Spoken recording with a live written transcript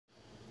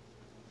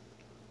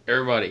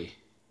Everybody,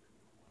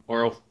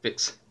 Aural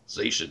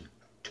Fixxation,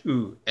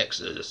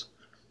 2X's,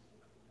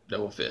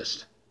 double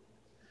fist.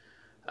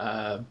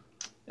 Uh,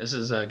 this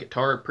is a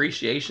Guitar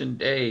Appreciation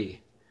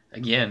Day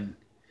again,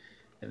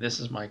 and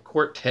this is my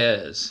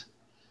Cortez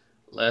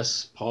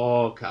Les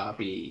Paul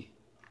copy.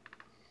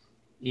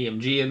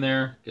 EMG in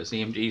there, because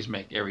EMGs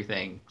make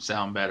everything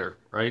sound better,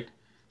 right?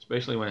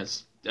 Especially when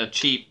it's a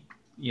cheap,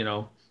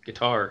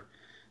 guitar.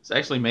 It's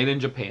actually made in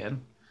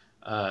Japan.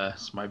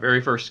 It's my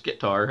very first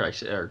guitar.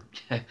 Or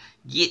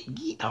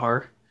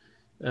guitar.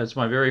 It's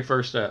my very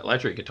first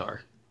electric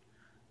guitar.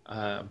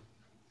 Um,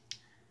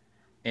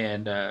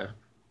 and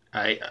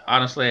I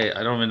honestly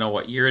I don't even know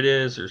what year it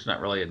is. There's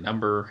not really a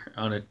number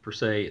on it per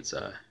se.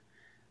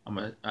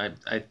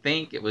 I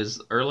think it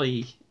was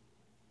early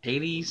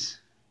 80s,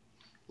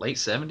 late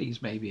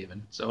 70s maybe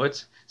even. So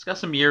it's got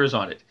some years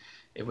on it.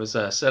 It was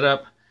set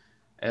up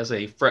as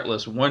a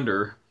fretless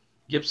wonder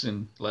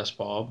Gibson Les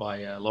Paul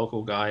by a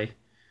local guy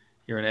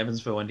here in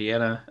Evansville,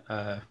 Indiana.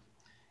 A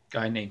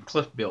guy named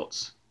Cliff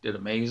Biltz did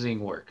amazing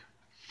work.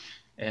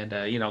 And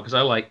because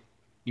I like,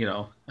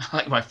 I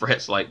like my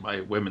frets like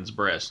my women's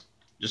breast,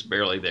 just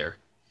barely there.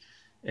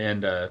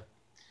 And of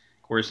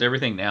course,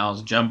 everything now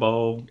is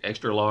jumbo,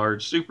 extra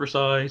large, super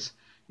size.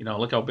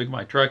 Look how big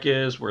my truck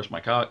is. Where's my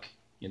cock?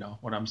 You know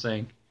what I'm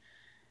saying?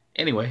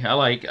 Anyway,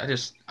 I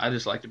just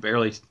like to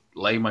barely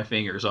lay my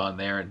fingers on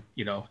there and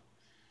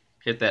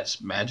hit that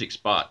magic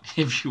spot,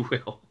 if you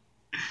will.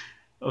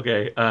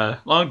 Okay.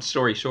 Long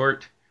story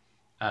short,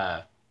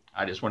 uh,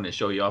 I just wanted to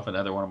show you off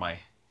another one of my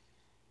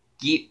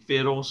geek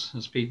fiddles,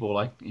 as people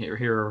like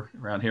here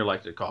around here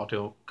like to call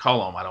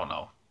them. I don't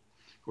know.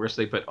 Of course,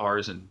 they put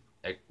R's in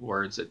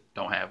words that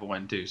don't have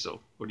one too.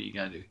 So what are you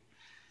gonna do?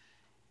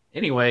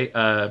 Anyway,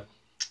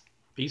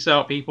 peace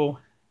out, people,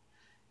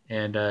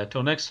 and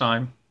till next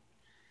time.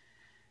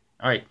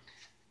 All right.